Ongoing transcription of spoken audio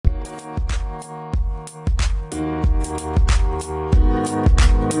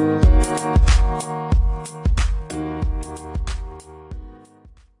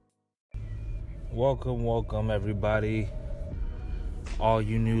Welcome, everybody. All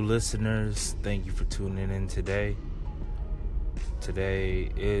you new listeners, thank you for tuning in today. Today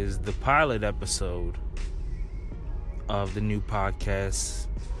is the pilot episode of the new podcast,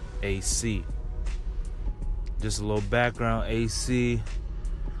 AC. Just a little background, AC.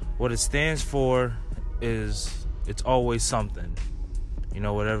 What it stands for is it's always something. You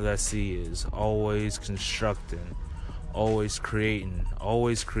know, whatever that C is. Always constructing, always creating,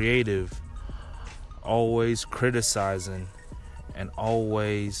 always creative, always criticizing, and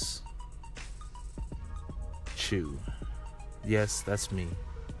always chew. Yes, that's me.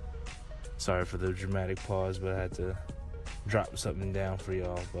 Sorry for the dramatic pause, but I had to drop something down for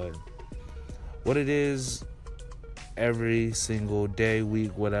y'all. But what it is, every single day,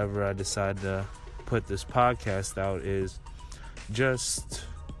 week, whatever I decide to put this podcast out is just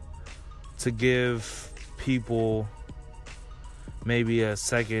to give people maybe a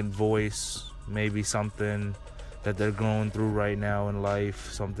second voice, maybe something that they're going through right now in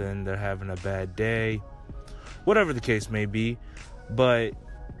life, something they're having a bad day, whatever the case may be. But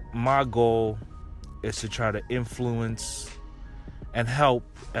my goal is to try to influence and help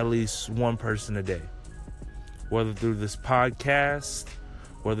at least one person a day, whether through this podcast,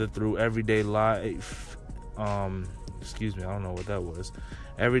 whether through everyday life, I don't know what that was,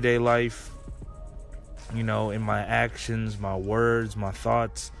 everyday life, you know, in my actions, my words, my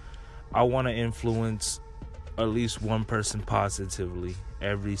thoughts. I want to influence at least one person positively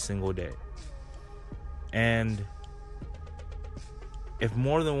every single day. And if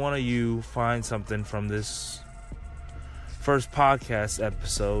more than one of you find something from this first podcast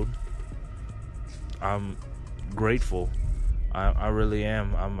episode, I'm grateful. I really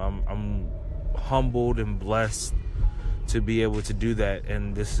am. I'm humbled and blessed to be able to do that.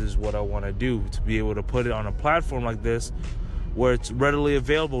 And this is what I want to do, to be able to put it on a platform like this where it's readily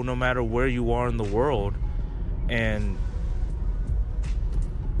available no matter where you are in the world. And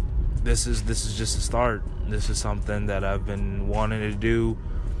this is just a start. This is something that I've been wanting to do,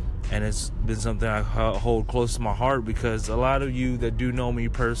 and it's been something I hold close to my heart, because a lot of you that do know me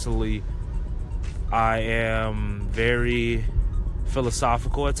personally, I am very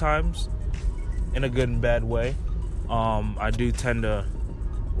philosophical at times, in a good and bad way. I do tend to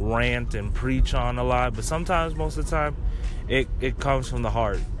rant and preach on a lot, but sometimes, most of the time, it comes from the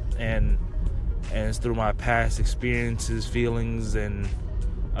heart, and it's through my past experiences, feelings, and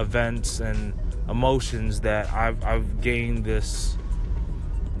events and emotions that I've gained this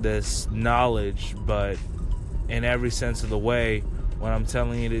knowledge. But in every sense of the way, when I'm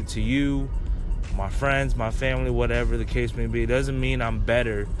telling it to you, my friends, my family, whatever the case may be, it doesn't mean I'm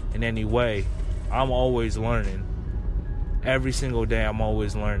better in any way. I'm always learning. Every single day I'm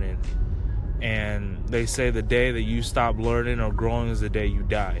always learning. And they say the day that you stop learning or growing is the day you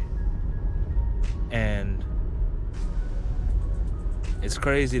die. And it's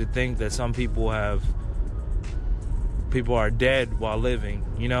crazy to think that some people are dead while living,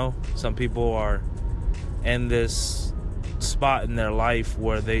 you know? Some people are in this spot in their life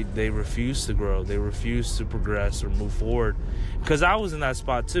where they refuse to grow. They refuse to progress or move forward. Because I was in that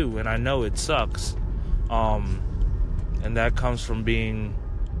spot too, and I know it sucks. And that comes from being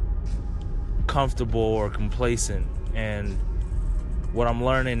comfortable or complacent. And what I'm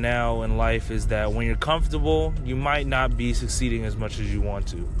learning now in life is that when you're comfortable, you might not be succeeding as much as you want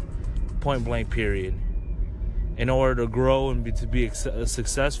to. Point blank, period. In order to grow and to be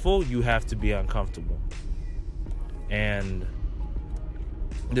successful, you have to be uncomfortable. And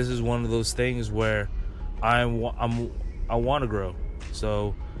this is one of those things where I want to grow.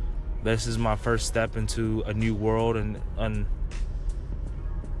 So this is my first step into a new world and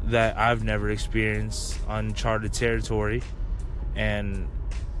that I've never experienced, uncharted territory. And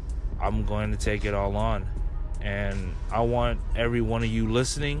I'm going to take it all on. And I want every one of you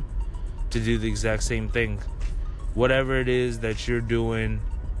listening to do the exact same thing. Whatever it is that you're doing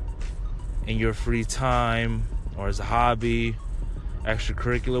in your free time or as a hobby,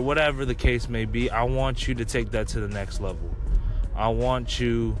 extracurricular, whatever the case may be, I want you to take that to the next level. I want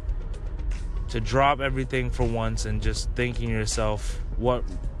you to drop everything for once and just think in yourself what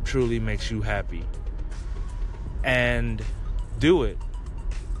truly makes you happy. And do it.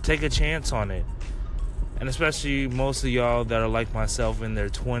 Take a chance on it. And especially most of y'all that are like myself in their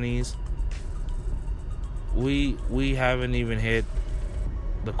 20s, we haven't even hit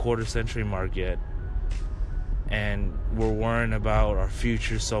the quarter century mark yet. And we're worrying about our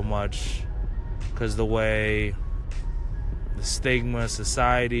future so much because the way the stigma,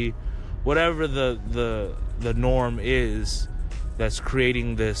 society, whatever the norm is that's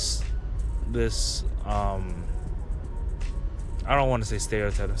creating this I don't want to say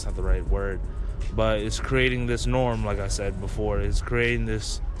stereotype, that's not the right word, But it's creating this norm, like I said before. It's creating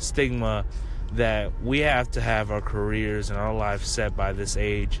this stigma that we have to have our careers and our life set by this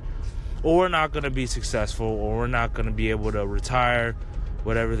age, or we're not going to be successful, or we're not going to be able to retire,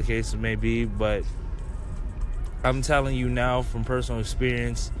 whatever the case may be. But I'm telling you now from personal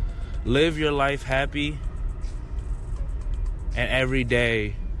experience, live your life happy, and every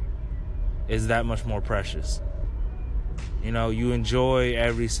day is that much more precious. You know, you enjoy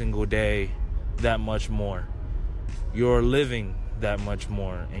every single day that much more. You're living that much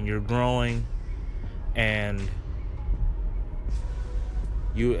more, and you're growing, and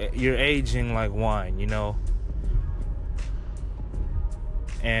you're aging like wine, you know.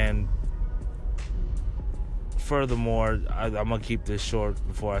 And furthermore, I'm gonna keep this short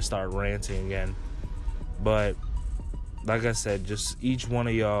before I start ranting again. But like I said, just each one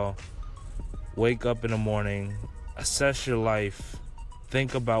of y'all wake up in the morning, assess your life,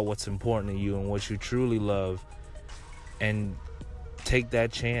 think about what's important to you and what you truly love, and take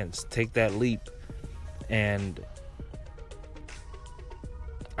that chance, take that leap. And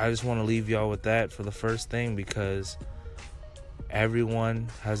I just want to leave y'all with that for the first thing, because everyone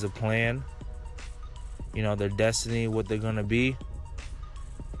has a plan, you know, their destiny, what they're gonna be,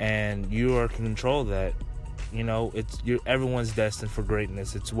 and you are in control of that. You know, everyone's destined for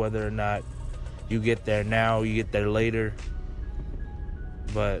greatness. It's whether or not you get there now, you get there later.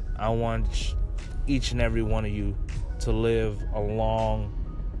 But I want each and every one of you to live a long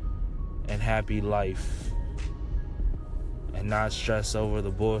and happy life, and not stress over the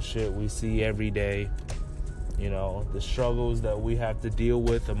bullshit we see every day. You know, the struggles that we have to deal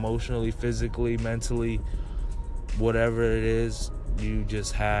with emotionally, physically, mentally, whatever it is, you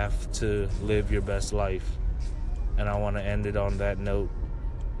just have to live your best life. And I want to end it on that note.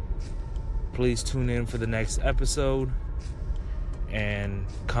 Please tune in for the next episode, and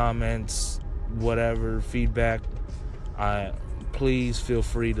comments, whatever, feedback, please feel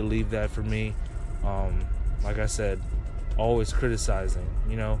free to leave that for me. Like I said, always criticizing,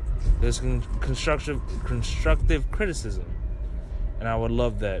 you know, there's constructive criticism, and I would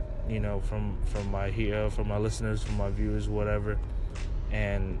love that, you know, from my listeners, from my viewers, whatever.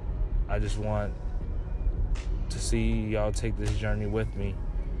 And I just want to see y'all take this journey with me.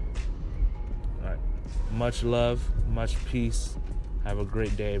 All right, much love, much peace. Have a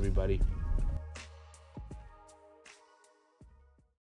great day, everybody.